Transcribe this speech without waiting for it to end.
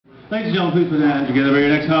Ladies and gentlemen, please put your hands together for your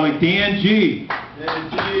next comic, Dan G. Dan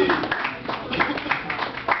G.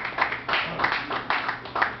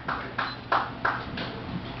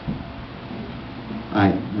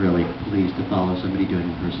 I'm really pleased to follow somebody doing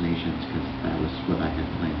impersonations because that was what I had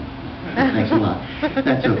planned. Thanks a lot.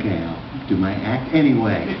 That's okay. I'll do my act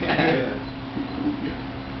anyway.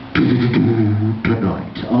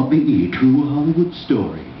 Tonight on the True Hollywood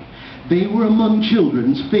Story, they were among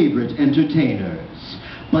children's favorite entertainers.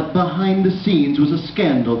 But behind the scenes was a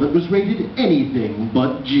scandal that was rated anything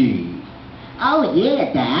but G. Oh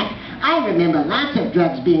yeah, Doc. I remember lots of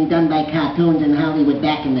drugs being done by cartoons in Hollywood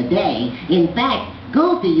back in the day. In fact,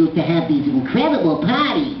 Goofy used to have these incredible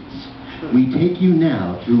parties. We take you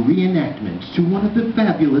now through reenactments to one of the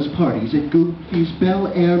fabulous parties at Goofy's Bel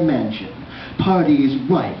Air mansion. Parties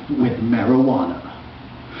rife with marijuana.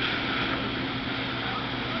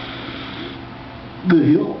 The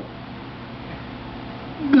hill.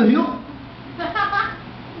 The hill.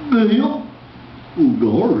 The hill.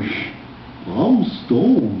 Gorsh, I'm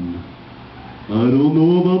stoned. I don't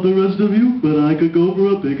know about the rest of you, but I could go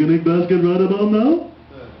for a picnic basket right about now.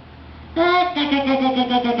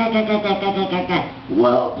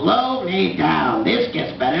 Well, blow me down. This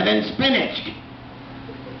gets better than spinach.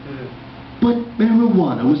 But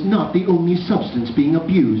marijuana was not the only substance being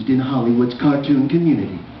abused in Hollywood's cartoon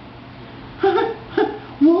community.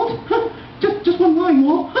 Walt? Just one line,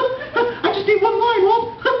 Walt. I just need one line,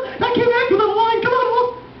 Walt. I can't act without a line. Come on,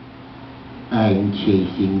 Walt. I'm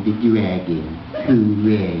chasing the dragon.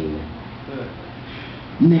 Hooray.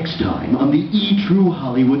 Next time on the True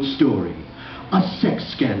Hollywood Story, a sex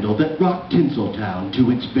scandal that rocked Tinseltown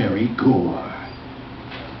to its very core.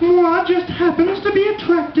 Moi just happens to be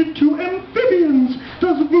attracted to amphibians.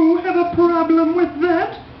 Does Boo have a problem with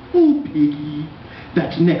that? Oh, piggy.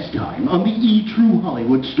 That's next time on the True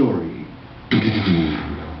Hollywood Story.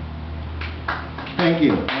 Thank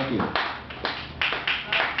you. Thank you.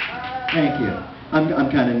 Thank you.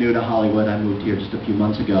 I'm kind of new to Hollywood. I moved here just a few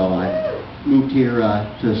months ago. I moved here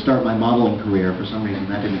to start my modeling career. For some reason,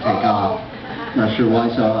 that didn't take off. Not sure why,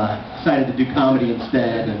 so I decided to do comedy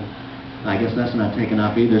instead, and I guess that's not taking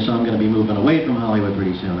off either, so I'm going to be moving away from Hollywood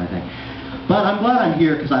pretty soon, I think. But I'm glad I'm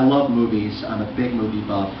here because I love movies. I'm a big movie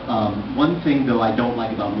buff. One thing, though, I don't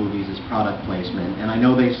like about movies is product placement. And I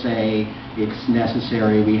know they say it's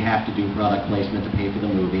necessary, we have to do product placement to pay for the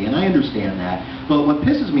movie, and I understand that. But what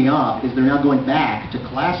pisses me off is they're now going back to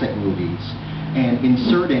classic movies and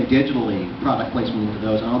inserting digitally product placement into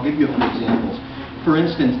those. And I'll give you a few examples. For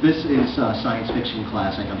instance, this is a science fiction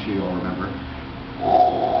classic, I'm sure you all remember.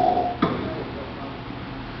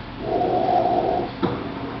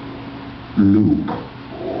 Luke,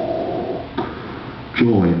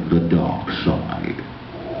 join the dark side.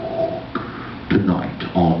 Tonight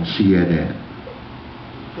on CNN.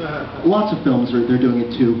 Lots of films they're doing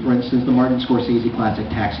it too. For instance, the Martin Scorsese classic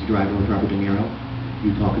Taxi Driver with Robert De Niro.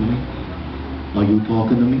 You talking to me? Are you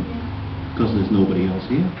talking to me? Because there's nobody else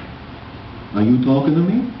here. Are you talking to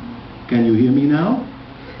me? Can you hear me now?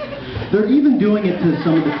 They're even doing it to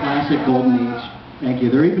some of the classic Golden Age. Thank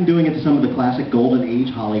you. They're even doing it to some of the classic Golden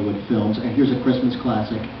Age Hollywood films. And here's a Christmas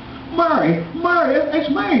classic. Mary, it's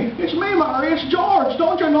me, Mary, it's George.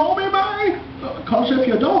 Don't you know me, Mary? Because if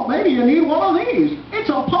you don't, maybe you need one of these. It's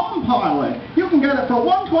a Palm Pilot. You can get it for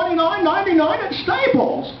 $129.99 at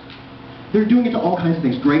Staples. They're doing it to all kinds of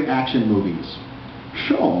things. Great action movies.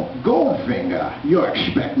 So, Goldfinger, you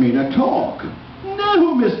expect me to talk?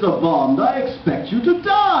 No, Mr. Bond, I expect you to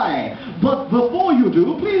die. But before you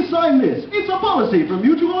do, please sign this. It's a policy from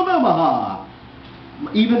Mutual of Omaha.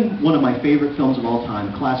 Even one of my favorite films of all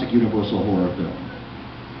time, classic Universal horror film.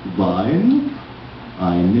 Vine?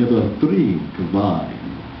 I never drink wine.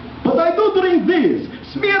 But I do drink this,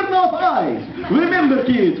 Smirnoff Ice. Remember,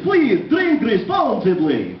 kids, please drink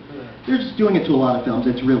responsibly. They're just doing it to a lot of films.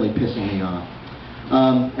 It's really pissing me off.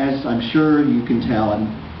 As I'm sure you can tell, I'm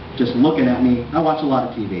just looking at me. I watch a lot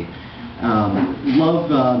of TV. Love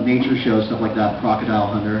nature shows, stuff like that, Crocodile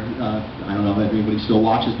Hunter. I don't know if anybody still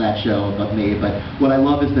watches that show but me, but what I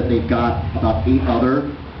love is that they've got about 8 other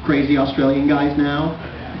crazy Australian guys now.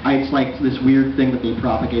 It's like this weird thing that they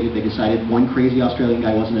propagated. They decided one crazy Australian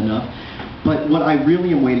guy wasn't enough. But what I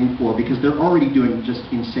really am waiting for, because they're already doing just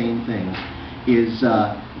insane things, is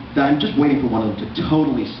that I'm just waiting for one of them to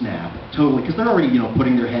totally snap. Totally, because they're already,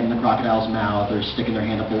 putting their head in the crocodile's mouth or sticking their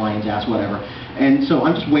hand up the lion's ass, whatever. And so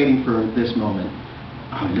I'm just waiting for this moment.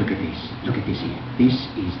 Oh, look at this. Look at this here. This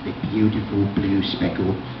is the beautiful blue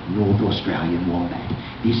speckled North Australian wombat.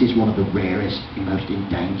 This is one of the rarest and most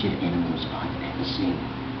endangered animals I've ever seen.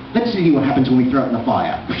 Let's see what happens when we throw it in the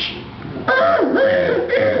fire.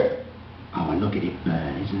 Oh, look at it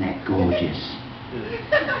burn. Isn't that gorgeous?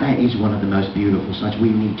 That is one of the most beautiful sights. We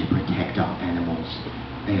need to protect our animals.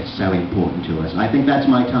 They're so important to us. I think that's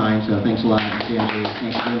my time, so thanks a lot, CNG.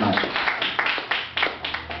 Thanks very much.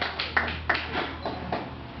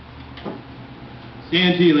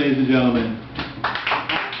 CNG, ladies and gentlemen.